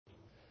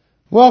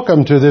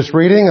Welcome to this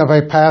reading of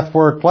a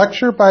Pathwork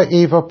lecture by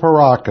Eva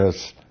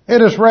Parakis.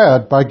 It is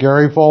read by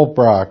Gary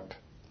Volbracht.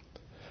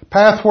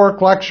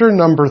 Pathwork lecture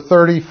number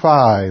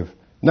 35,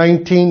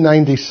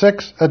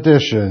 1996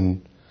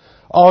 edition,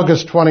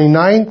 August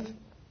 29th,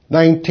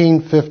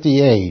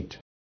 1958.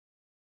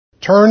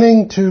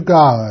 Turning to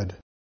God.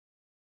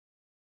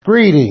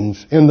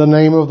 Greetings in the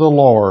name of the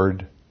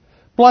Lord.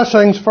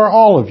 Blessings for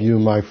all of you,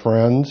 my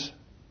friends.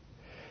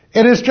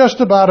 It is just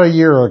about a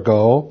year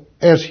ago,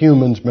 as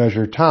humans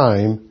measure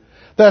time,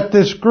 that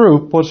this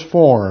group was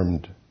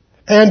formed.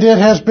 And it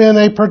has been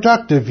a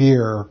productive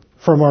year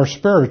from our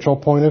spiritual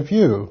point of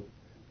view.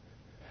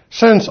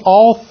 Since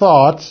all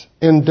thoughts,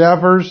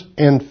 endeavors,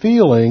 and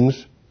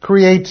feelings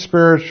create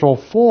spiritual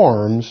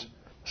forms,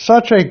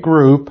 such a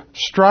group,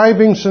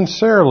 striving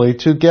sincerely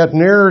to get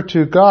nearer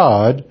to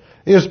God,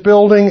 is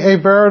building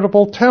a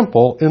veritable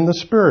temple in the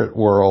spirit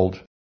world.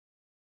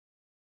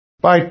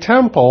 By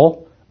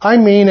temple, I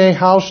mean a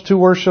house to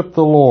worship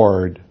the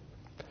Lord.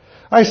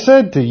 I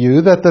said to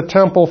you that the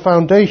temple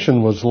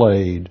foundation was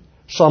laid.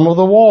 Some of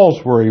the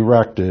walls were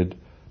erected,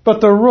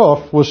 but the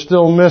roof was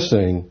still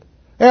missing,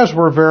 as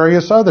were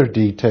various other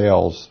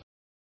details.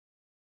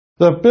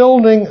 The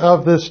building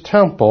of this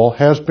temple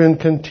has been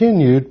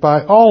continued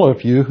by all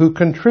of you who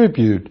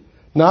contribute,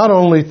 not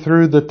only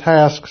through the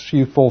tasks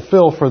you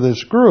fulfill for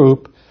this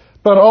group,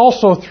 but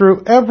also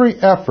through every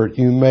effort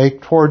you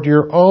make toward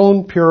your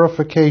own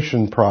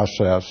purification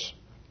process.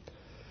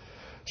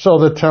 So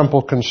the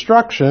temple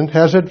construction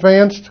has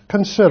advanced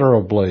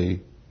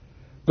considerably.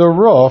 The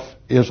roof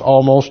is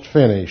almost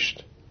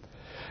finished.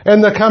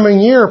 And the coming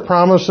year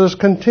promises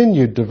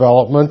continued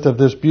development of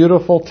this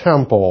beautiful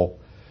temple.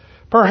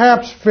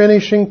 Perhaps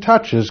finishing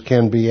touches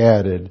can be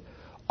added,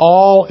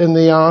 all in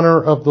the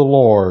honor of the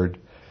Lord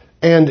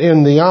and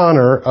in the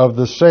honor of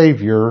the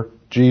Savior,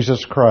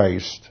 Jesus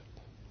Christ.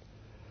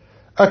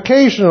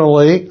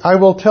 Occasionally, I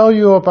will tell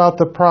you about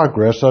the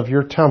progress of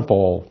your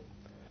temple.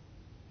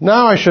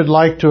 Now I should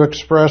like to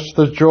express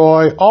the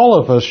joy all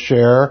of us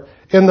share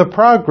in the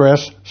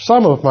progress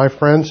some of my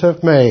friends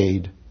have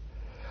made.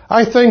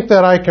 I think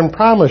that I can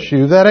promise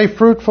you that a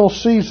fruitful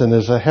season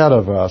is ahead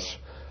of us,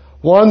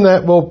 one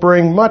that will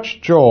bring much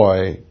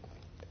joy.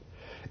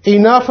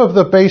 Enough of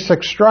the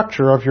basic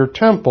structure of your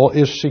temple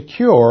is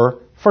secure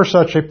for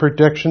such a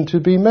prediction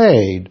to be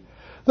made,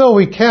 though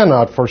we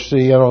cannot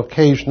foresee an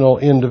occasional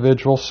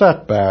individual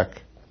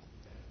setback.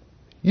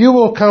 You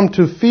will come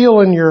to feel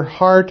in your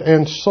heart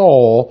and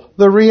soul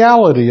the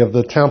reality of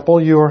the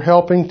temple you are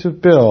helping to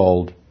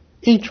build,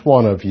 each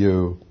one of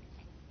you.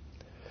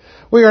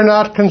 We are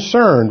not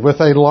concerned with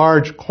a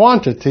large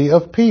quantity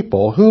of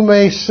people who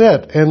may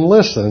sit and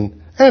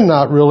listen and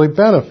not really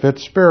benefit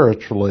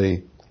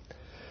spiritually.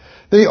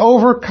 The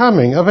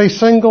overcoming of a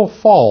single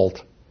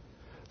fault,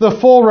 the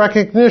full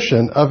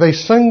recognition of a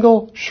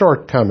single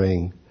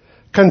shortcoming,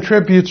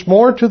 contributes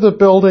more to the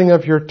building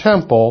of your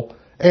temple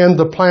and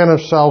the plan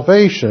of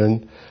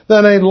salvation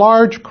than a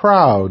large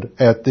crowd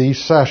at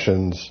these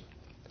sessions.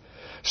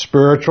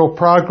 Spiritual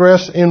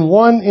progress in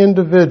one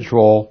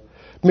individual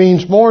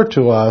means more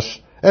to us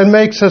and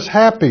makes us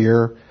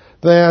happier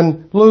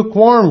than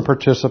lukewarm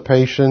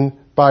participation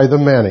by the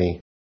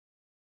many.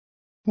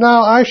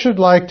 Now I should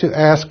like to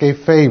ask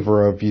a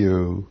favor of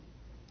you.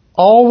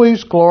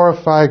 Always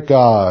glorify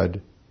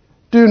God.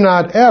 Do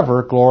not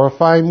ever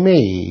glorify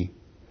me,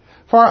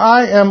 for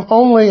I am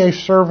only a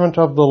servant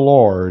of the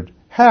Lord,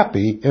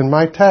 happy in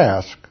my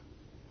task.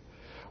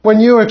 When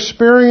you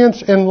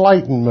experience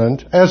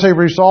enlightenment as a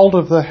result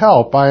of the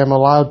help I am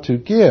allowed to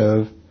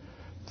give,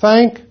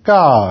 thank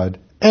God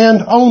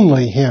and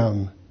only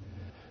Him.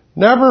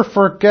 Never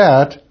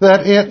forget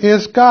that it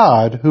is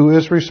God who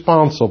is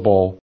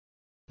responsible,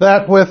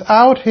 that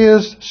without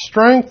His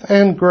strength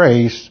and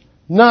grace,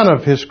 none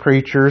of His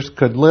creatures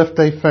could lift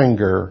a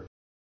finger.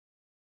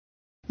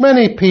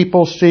 Many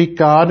people seek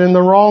God in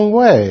the wrong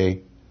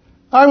way.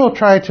 I will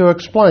try to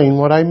explain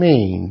what I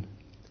mean.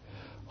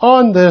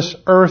 On this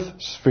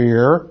earth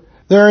sphere,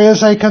 there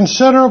is a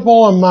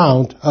considerable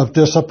amount of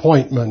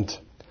disappointment.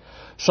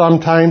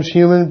 Sometimes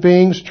human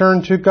beings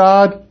turn to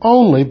God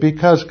only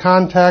because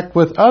contact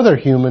with other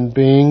human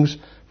beings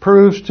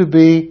proves to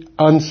be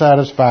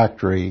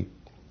unsatisfactory.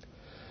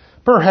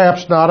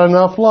 Perhaps not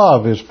enough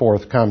love is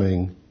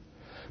forthcoming.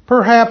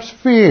 Perhaps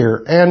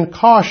fear and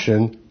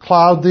caution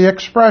cloud the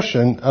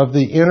expression of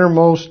the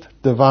innermost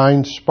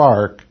divine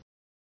spark.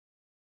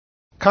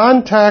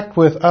 Contact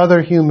with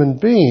other human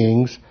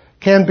beings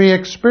can be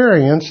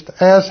experienced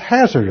as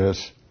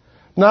hazardous,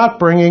 not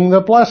bringing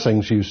the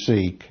blessings you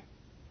seek.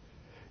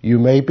 You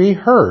may be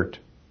hurt.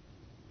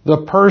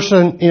 The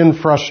person in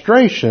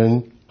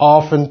frustration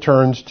often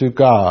turns to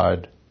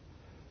God.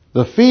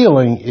 The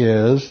feeling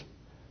is,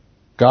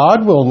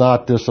 God will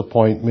not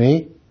disappoint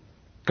me.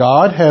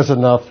 God has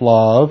enough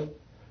love.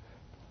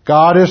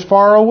 God is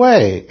far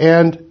away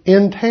and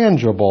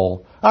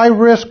intangible. I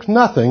risk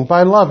nothing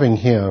by loving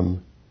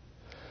Him.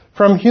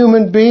 From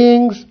human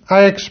beings,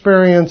 I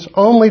experience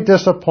only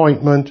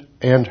disappointment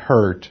and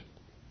hurt.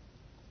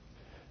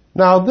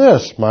 Now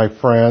this, my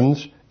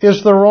friends,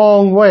 is the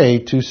wrong way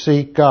to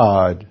seek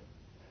God.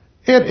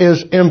 It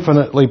is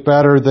infinitely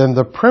better than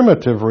the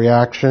primitive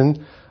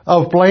reaction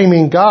of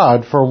blaming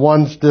God for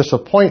one's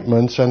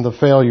disappointments and the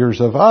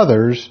failures of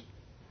others.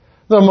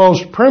 The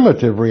most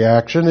primitive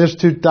reaction is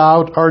to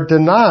doubt or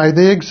deny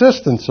the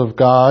existence of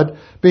God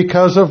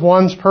because of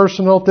one's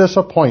personal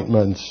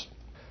disappointments.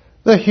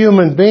 The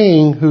human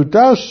being who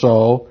does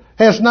so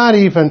has not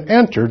even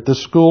entered the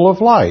school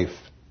of life.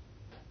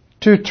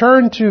 To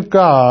turn to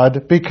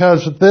God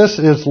because this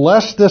is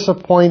less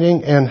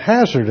disappointing and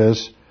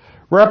hazardous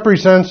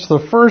represents the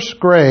first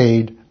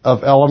grade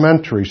of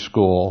elementary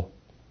school.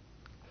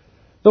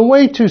 The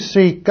way to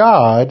seek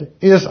God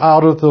is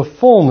out of the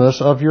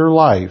fullness of your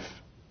life.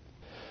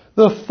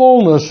 The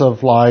fullness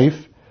of life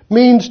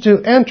means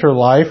to enter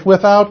life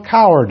without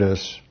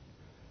cowardice,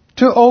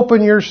 to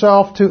open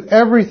yourself to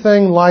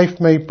everything life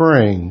may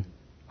bring,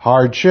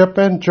 hardship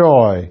and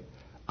joy,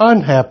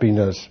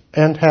 unhappiness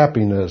and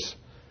happiness,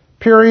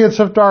 periods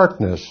of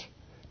darkness,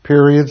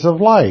 periods of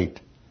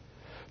light,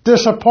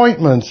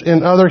 disappointments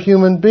in other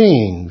human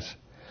beings,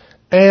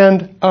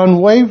 and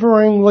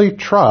unwaveringly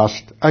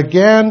trust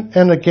again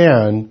and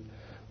again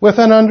with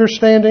an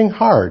understanding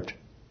heart.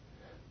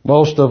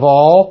 Most of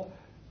all,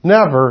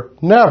 never,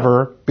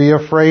 never be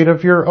afraid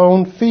of your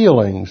own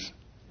feelings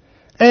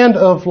and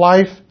of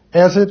life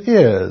as it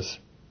is.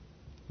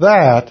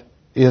 That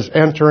is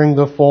entering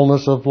the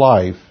fullness of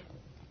life.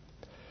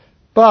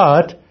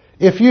 But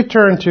if you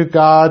turn to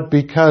God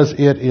because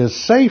it is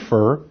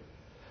safer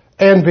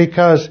and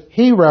because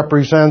He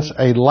represents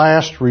a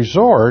last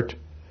resort,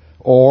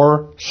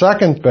 or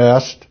second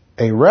best,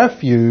 a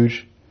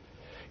refuge,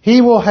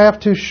 He will have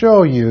to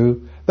show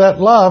you that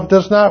love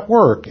does not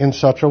work in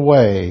such a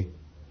way.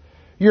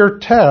 Your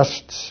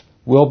tests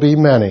will be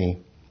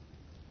many.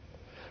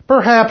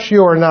 Perhaps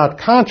you are not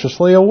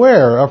consciously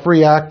aware of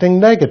reacting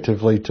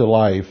negatively to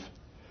life.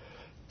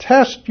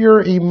 Test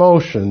your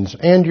emotions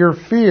and your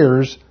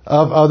fears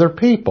of other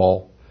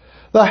people,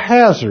 the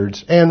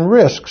hazards and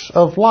risks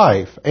of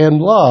life and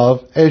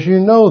love as you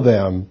know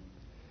them.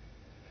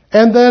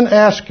 And then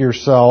ask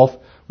yourself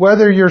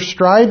whether your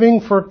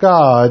striving for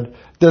God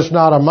does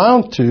not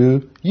amount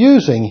to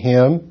using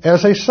Him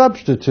as a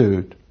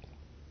substitute.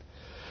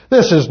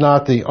 This is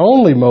not the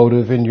only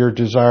motive in your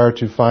desire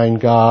to find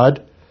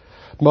God.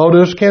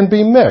 Motives can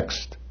be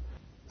mixed.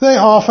 They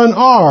often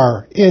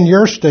are in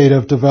your state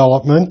of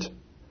development.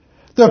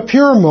 The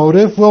pure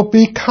motive will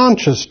be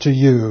conscious to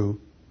you.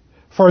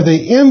 For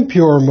the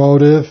impure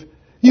motive,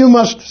 you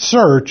must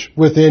search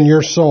within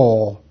your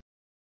soul.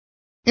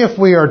 If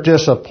we are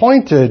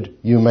disappointed,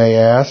 you may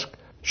ask,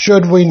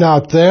 should we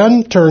not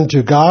then turn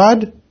to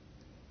God?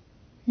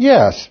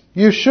 Yes,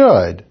 you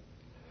should.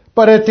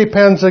 But it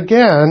depends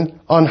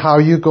again on how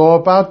you go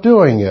about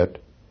doing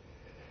it.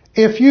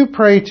 If you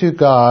pray to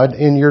God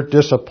in your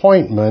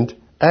disappointment,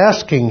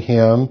 asking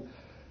Him,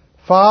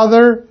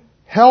 Father,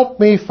 help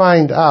me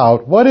find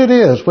out what it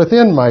is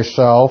within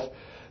myself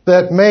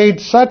that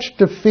made such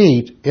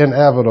defeat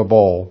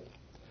inevitable.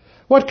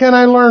 What can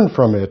I learn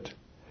from it?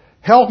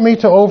 Help me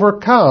to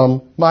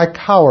overcome my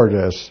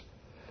cowardice.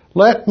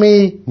 Let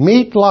me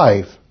meet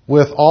life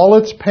with all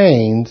its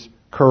pains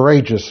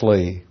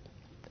courageously.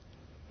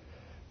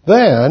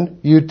 Then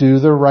you do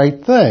the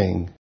right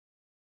thing.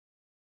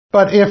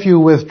 But if you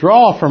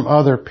withdraw from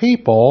other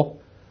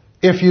people,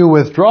 if you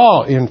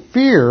withdraw in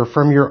fear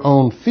from your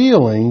own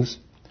feelings,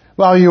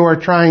 while you are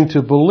trying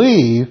to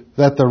believe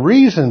that the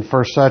reason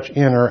for such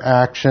inner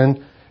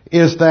action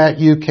is that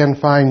you can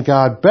find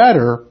God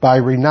better by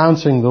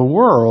renouncing the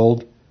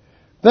world,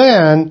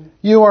 then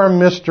you are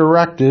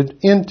misdirected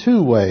in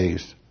two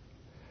ways.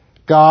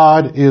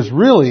 God is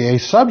really a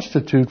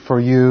substitute for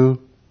you,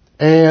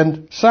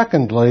 and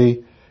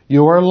secondly,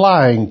 you are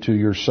lying to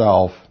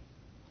yourself.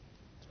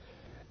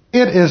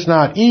 It is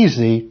not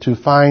easy to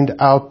find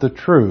out the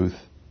truth.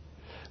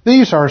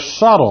 These are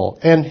subtle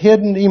and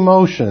hidden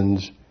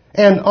emotions,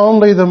 and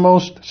only the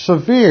most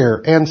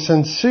severe and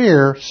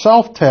sincere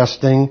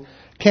self-testing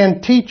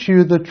can teach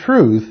you the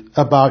truth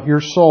about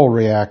your soul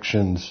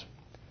reactions.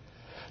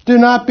 Do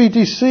not be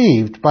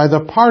deceived by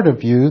the part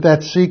of you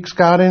that seeks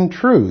God in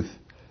truth.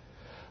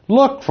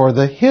 Look for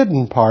the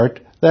hidden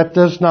part that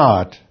does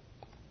not.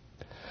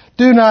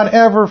 Do not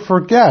ever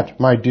forget,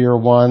 my dear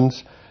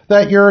ones,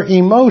 that your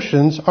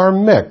emotions are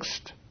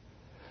mixed.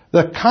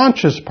 The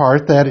conscious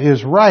part that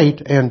is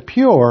right and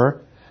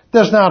pure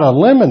does not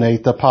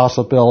eliminate the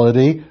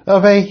possibility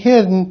of a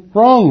hidden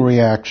wrong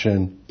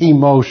reaction,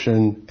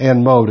 emotion,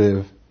 and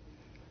motive.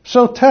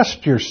 So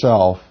test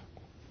yourself.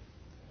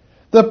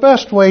 The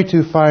best way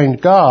to find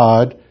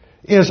God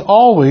is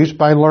always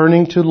by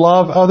learning to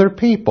love other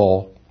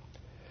people.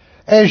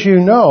 As you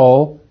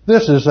know,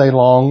 this is a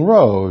long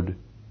road.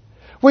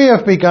 We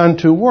have begun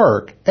to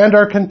work and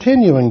are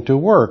continuing to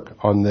work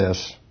on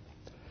this.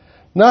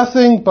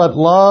 Nothing but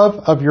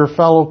love of your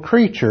fellow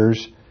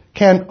creatures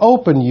can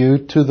open you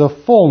to the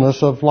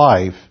fullness of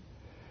life,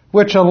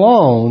 which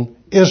alone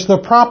is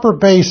the proper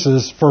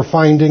basis for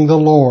finding the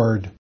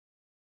Lord.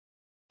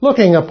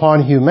 Looking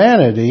upon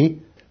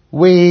humanity,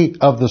 we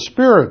of the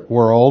spirit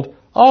world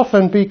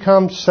often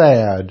becomes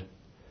sad.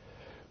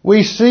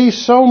 We see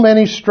so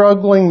many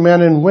struggling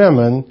men and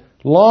women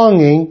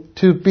longing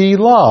to be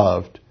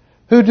loved,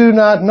 who do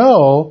not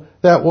know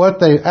that what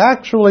they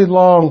actually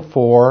long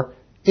for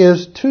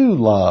is to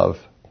love.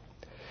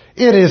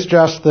 It is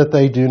just that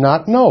they do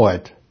not know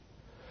it.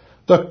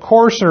 The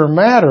coarser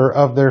matter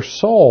of their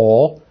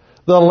soul,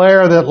 the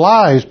layer that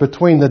lies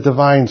between the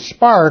divine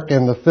spark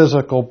and the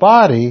physical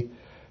body,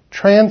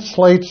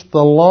 translates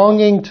the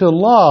longing to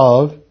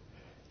love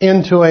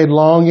into a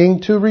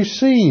longing to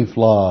receive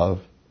love.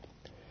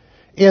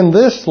 In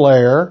this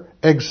layer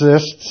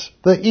exists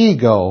the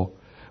ego,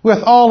 with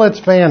all its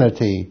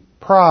vanity,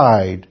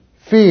 pride,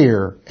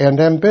 fear, and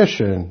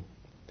ambition.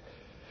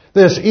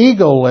 This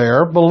ego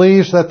layer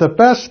believes that the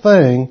best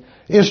thing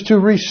is to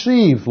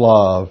receive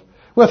love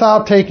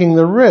without taking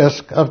the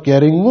risk of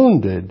getting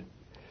wounded.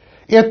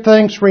 It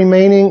thinks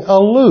remaining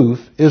aloof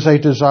is a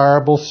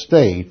desirable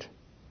state.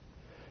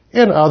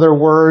 In other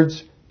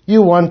words,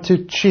 you want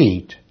to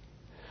cheat.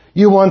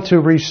 You want to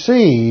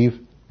receive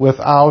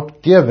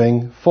without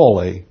giving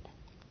fully.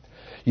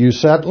 You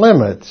set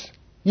limits.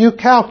 You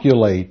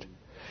calculate.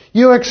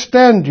 You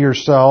extend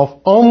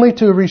yourself only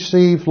to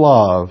receive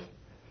love.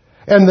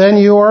 And then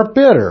you are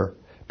bitter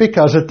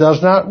because it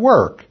does not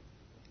work.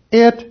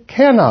 It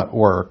cannot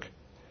work.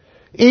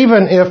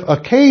 Even if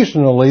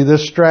occasionally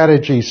this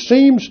strategy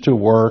seems to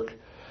work,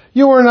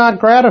 you are not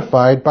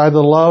gratified by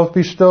the love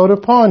bestowed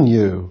upon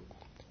you.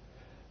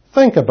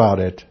 Think about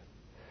it.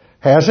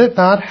 Has it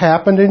not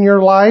happened in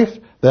your life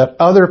that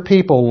other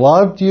people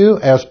loved you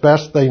as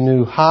best they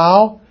knew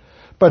how,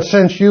 but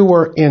since you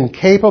were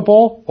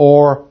incapable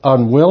or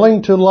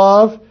unwilling to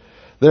love,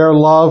 their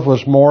love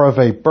was more of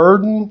a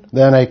burden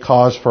than a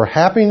cause for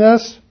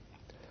happiness?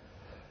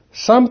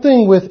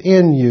 Something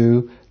within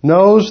you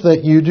knows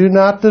that you do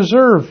not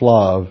deserve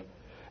love,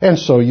 and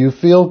so you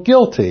feel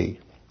guilty.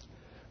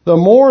 The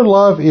more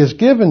love is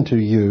given to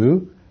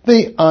you,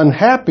 the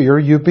unhappier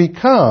you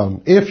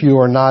become if you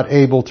are not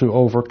able to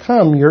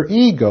overcome your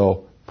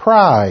ego,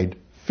 pride,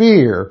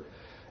 fear,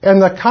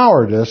 and the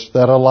cowardice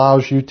that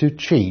allows you to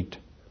cheat.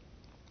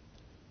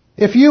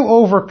 If you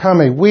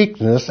overcome a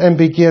weakness and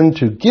begin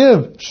to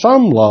give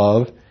some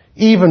love,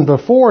 even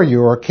before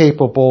you are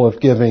capable of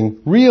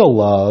giving real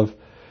love,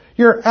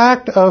 your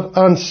act of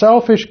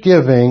unselfish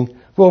giving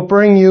will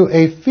bring you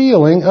a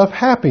feeling of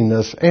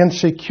happiness and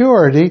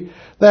security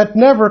that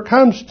never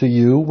comes to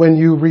you when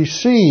you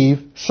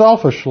receive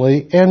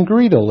selfishly and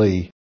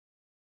greedily.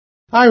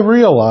 I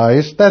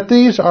realize that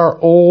these are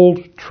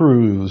old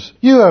truths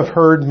you have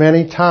heard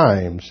many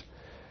times.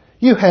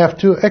 You have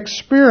to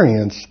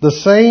experience the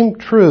same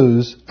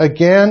truths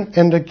again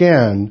and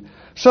again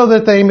so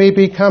that they may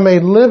become a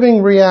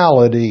living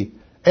reality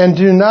and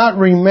do not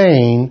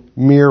remain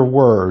mere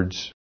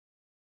words.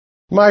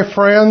 My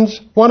friends,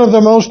 one of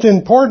the most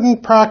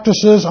important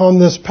practices on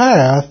this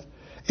path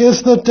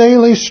is the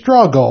daily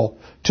struggle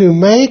to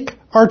make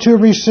or to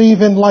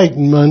receive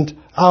enlightenment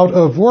out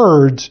of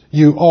words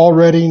you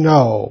already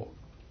know.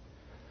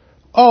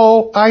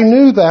 Oh, I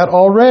knew that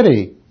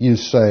already, you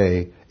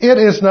say. It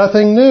is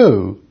nothing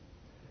new.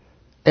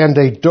 And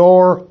a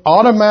door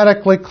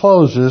automatically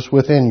closes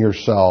within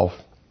yourself.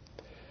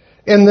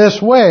 In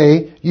this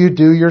way, you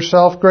do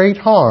yourself great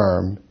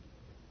harm.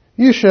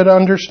 You should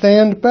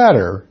understand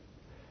better.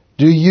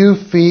 Do you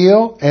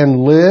feel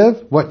and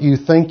live what you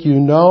think you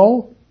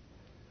know?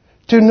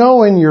 To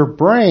know in your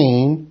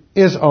brain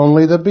is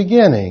only the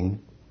beginning.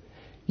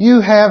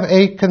 You have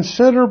a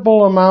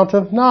considerable amount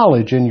of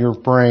knowledge in your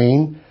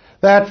brain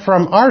that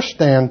from our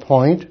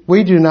standpoint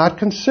we do not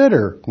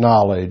consider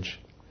knowledge.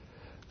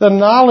 The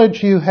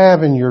knowledge you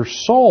have in your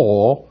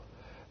soul,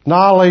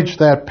 knowledge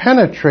that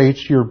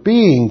penetrates your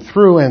being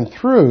through and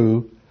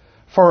through,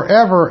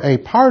 forever a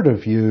part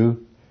of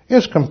you,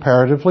 is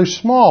comparatively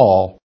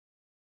small.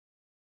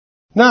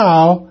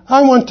 Now,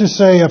 I want to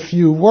say a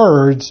few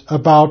words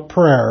about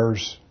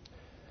prayers.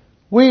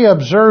 We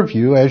observe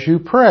you as you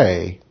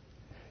pray.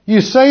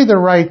 You say the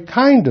right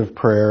kind of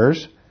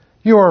prayers.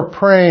 You are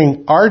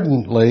praying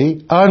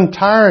ardently,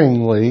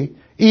 untiringly,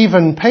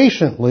 even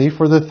patiently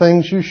for the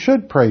things you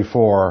should pray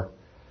for.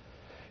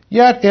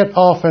 Yet it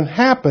often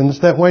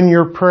happens that when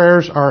your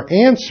prayers are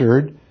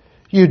answered,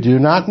 you do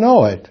not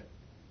know it.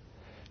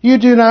 You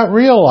do not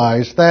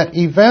realize that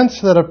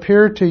events that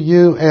appear to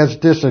you as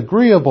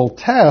disagreeable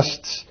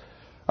tests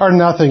are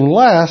nothing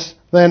less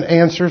than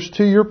answers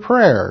to your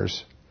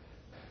prayers.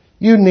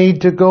 You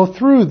need to go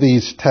through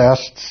these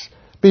tests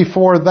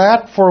before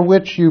that for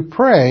which you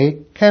pray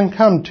can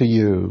come to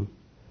you.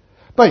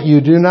 But you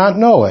do not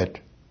know it.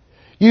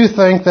 You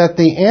think that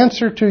the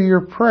answer to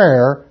your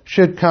prayer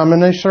should come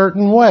in a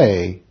certain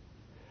way.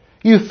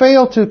 You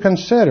fail to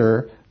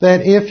consider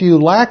that if you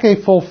lack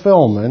a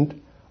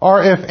fulfillment,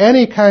 or if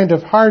any kind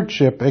of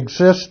hardship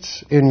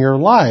exists in your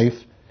life,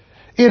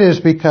 it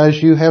is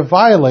because you have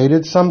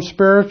violated some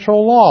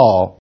spiritual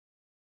law.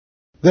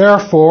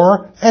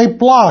 Therefore, a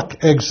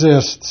block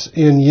exists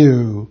in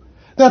you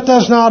that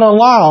does not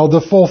allow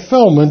the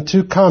fulfillment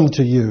to come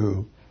to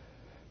you.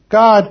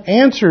 God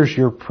answers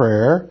your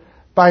prayer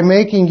by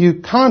making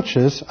you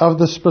conscious of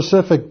the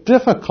specific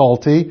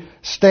difficulty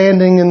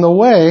standing in the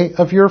way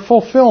of your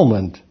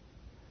fulfillment.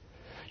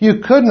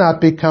 You could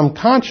not become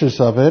conscious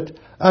of it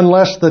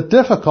unless the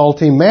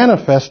difficulty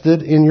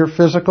manifested in your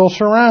physical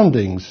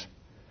surroundings.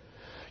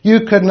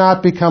 You could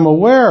not become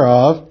aware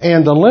of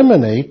and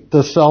eliminate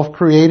the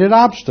self-created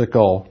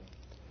obstacle.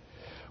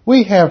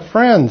 We have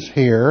friends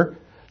here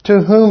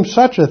to whom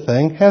such a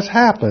thing has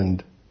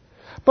happened,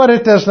 but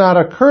it does not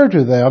occur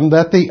to them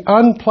that the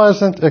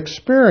unpleasant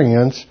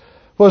experience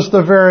was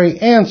the very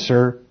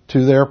answer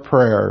to their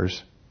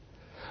prayers.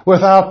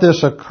 Without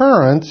this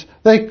occurrence,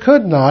 they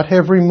could not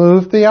have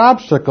removed the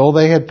obstacle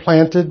they had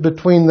planted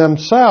between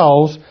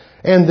themselves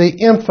and the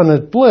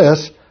infinite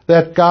bliss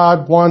that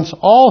God wants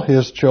all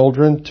His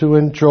children to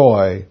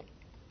enjoy.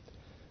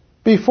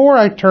 Before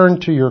I turn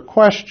to your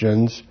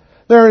questions,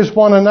 there is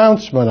one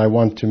announcement I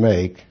want to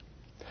make.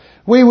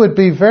 We would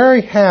be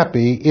very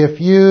happy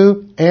if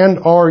you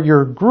and/or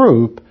your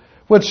group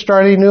would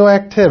start a new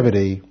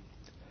activity.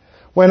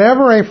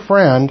 Whenever a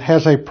friend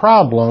has a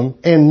problem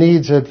and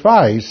needs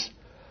advice,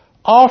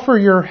 offer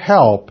your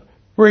help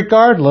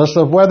regardless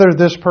of whether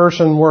this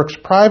person works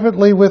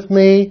privately with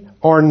me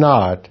or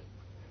not.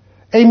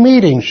 A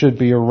meeting should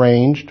be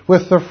arranged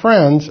with the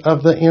friends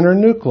of the inner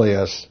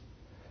nucleus.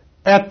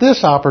 At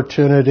this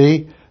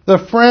opportunity, the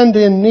friend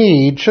in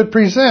need should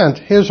present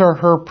his or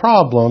her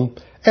problem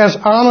as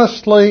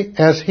honestly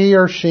as he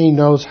or she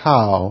knows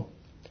how.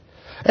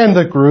 And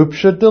the group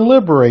should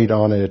deliberate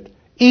on it,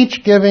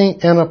 each giving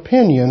an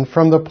opinion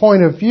from the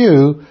point of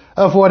view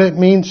of what it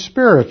means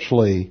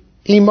spiritually,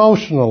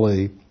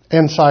 emotionally,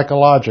 and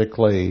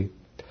psychologically.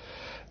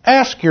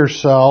 Ask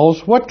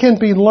yourselves what can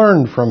be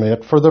learned from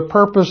it for the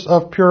purpose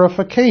of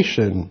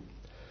purification.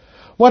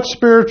 What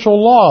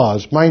spiritual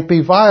laws might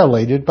be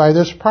violated by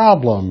this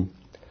problem?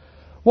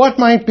 What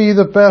might be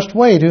the best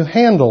way to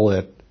handle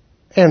it?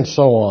 And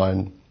so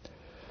on.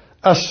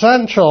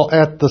 Essential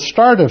at the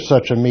start of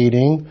such a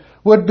meeting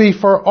would be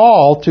for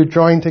all to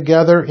join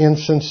together in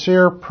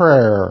sincere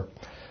prayer,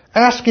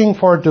 asking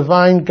for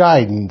divine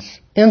guidance,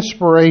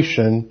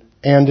 inspiration,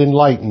 and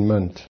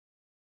enlightenment.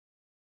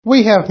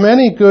 We have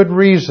many good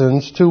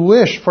reasons to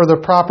wish for the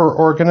proper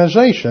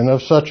organization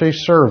of such a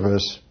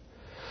service.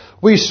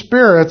 We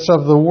spirits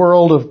of the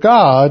world of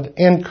God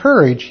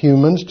encourage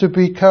humans to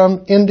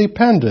become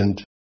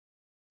independent.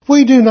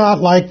 We do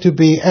not like to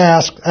be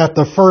asked at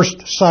the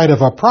first sight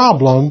of a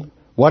problem,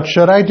 "What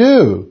should I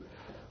do?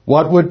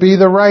 What would be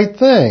the right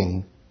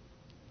thing?"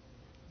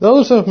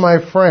 Those of my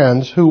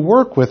friends who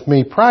work with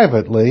me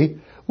privately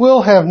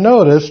will have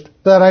noticed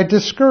that I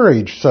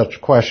discourage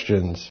such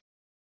questions.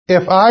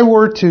 If I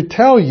were to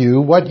tell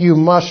you what you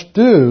must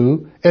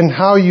do and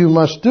how you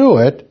must do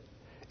it,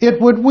 it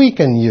would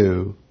weaken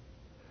you.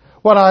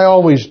 What I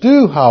always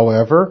do,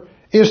 however,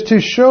 is to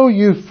show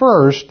you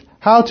first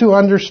how to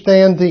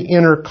understand the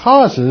inner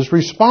causes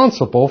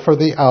responsible for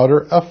the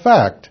outer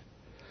effect.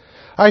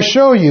 I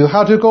show you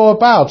how to go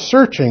about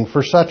searching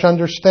for such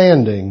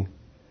understanding.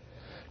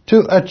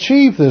 To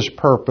achieve this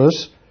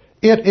purpose,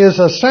 it is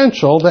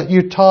essential that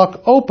you talk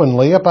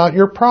openly about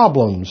your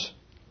problems.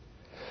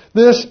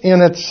 This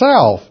in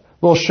itself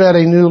will shed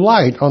a new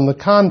light on the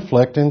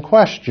conflict in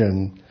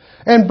question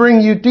and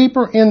bring you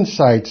deeper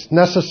insights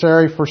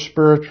necessary for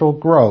spiritual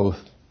growth.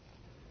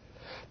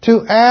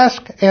 To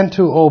ask and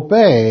to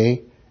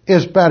obey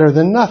is better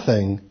than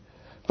nothing,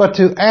 but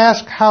to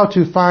ask how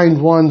to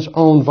find one's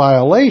own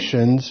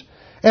violations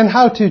and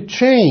how to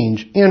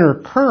change inner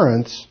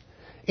currents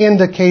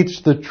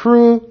indicates the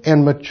true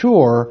and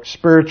mature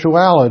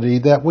spirituality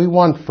that we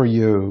want for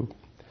you.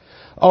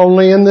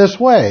 Only in this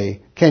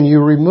way can you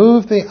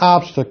remove the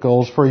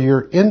obstacles for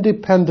your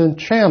independent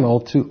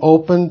channel to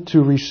open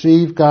to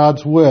receive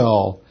God's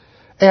will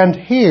and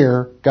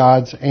hear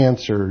God's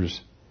answers.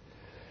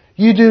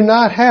 You do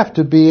not have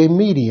to be a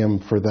medium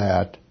for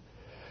that.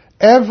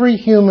 Every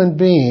human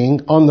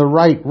being on the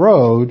right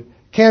road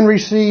can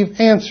receive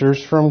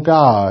answers from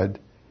God.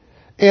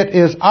 It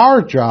is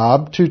our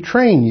job to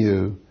train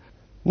you,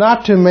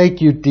 not to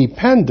make you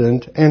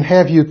dependent and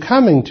have you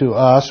coming to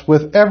us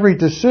with every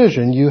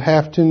decision you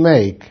have to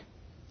make.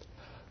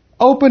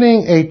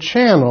 Opening a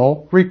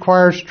channel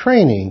requires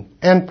training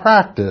and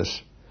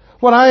practice.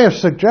 What I have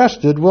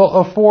suggested will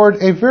afford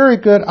a very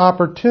good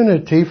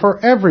opportunity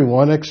for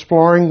everyone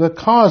exploring the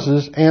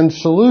causes and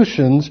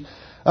solutions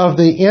of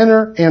the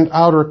inner and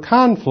outer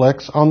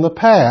conflicts on the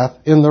path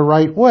in the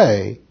right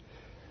way.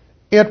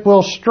 It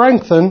will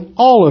strengthen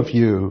all of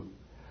you.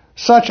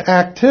 Such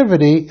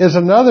activity is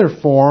another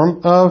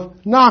form of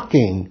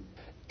knocking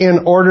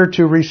in order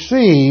to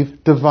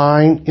receive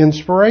divine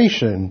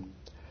inspiration.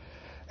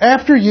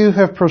 After you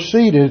have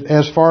proceeded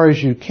as far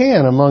as you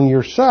can among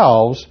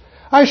yourselves,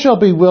 I shall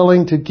be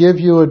willing to give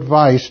you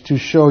advice to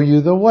show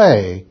you the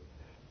way.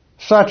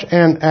 Such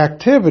an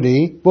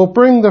activity will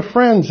bring the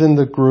friends in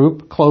the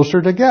group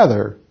closer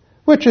together,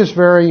 which is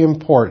very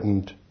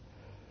important.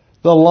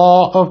 The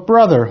law of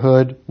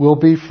brotherhood will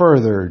be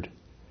furthered.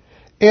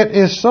 It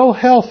is so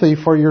healthy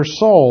for your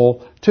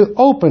soul to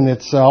open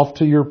itself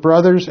to your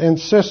brothers and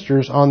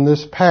sisters on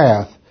this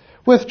path,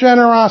 with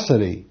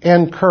generosity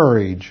and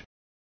courage.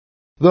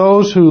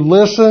 Those who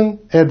listen,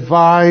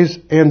 advise,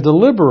 and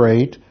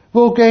deliberate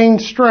will gain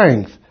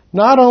strength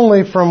not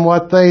only from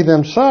what they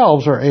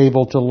themselves are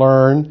able to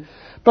learn,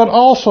 but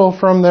also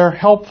from their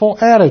helpful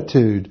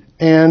attitude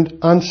and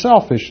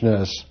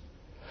unselfishness.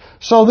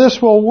 So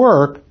this will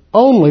work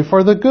only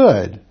for the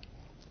good.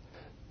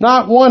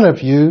 Not one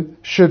of you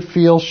should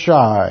feel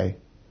shy.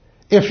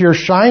 If your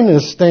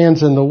shyness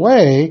stands in the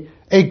way,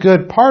 a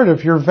good part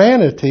of your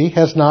vanity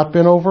has not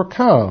been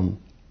overcome.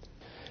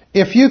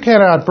 If you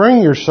cannot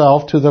bring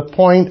yourself to the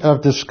point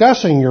of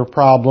discussing your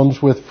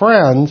problems with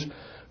friends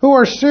who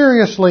are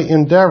seriously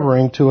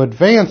endeavoring to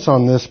advance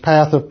on this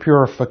path of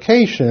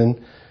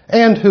purification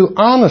and who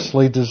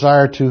honestly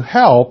desire to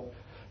help,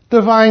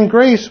 divine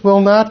grace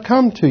will not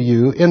come to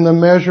you in the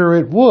measure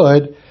it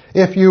would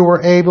if you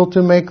were able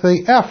to make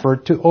the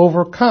effort to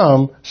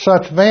overcome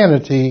such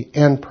vanity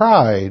and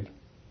pride.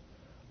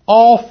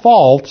 All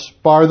faults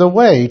bar the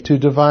way to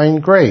divine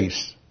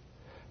grace.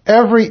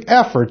 Every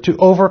effort to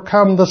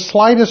overcome the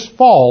slightest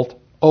fault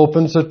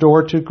opens the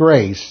door to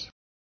grace.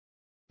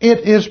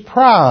 It is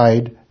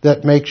pride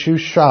that makes you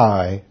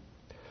shy.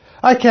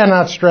 I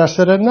cannot stress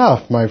it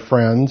enough, my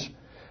friends,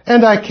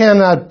 and I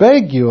cannot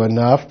beg you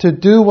enough to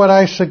do what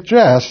I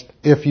suggest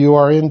if you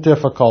are in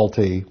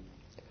difficulty.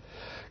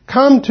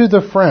 Come to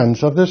the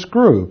friends of this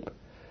group.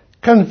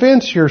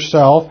 Convince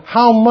yourself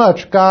how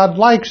much God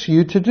likes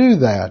you to do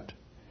that.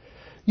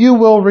 You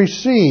will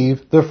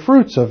receive the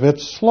fruits of it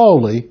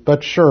slowly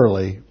but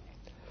surely.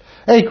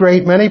 A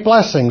great many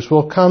blessings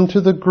will come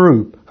to the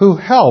group who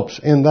helps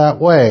in that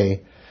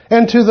way,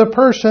 and to the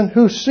person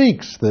who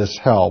seeks this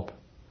help.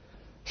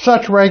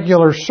 Such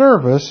regular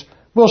service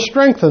will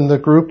strengthen the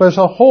group as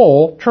a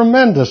whole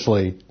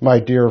tremendously, my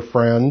dear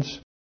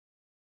friends.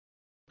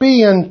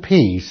 Be in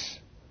peace.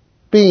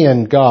 Be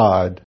in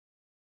God.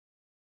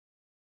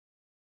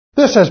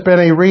 This has been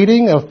a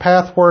reading of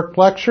Pathwork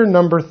Lecture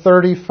number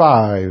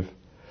 35.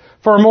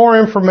 For more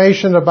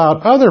information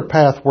about other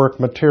Pathwork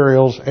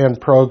materials and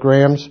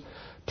programs,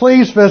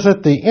 please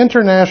visit the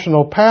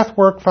International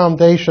Pathwork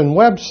Foundation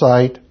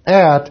website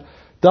at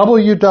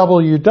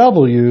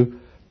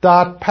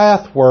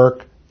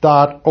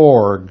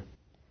www.pathwork.org.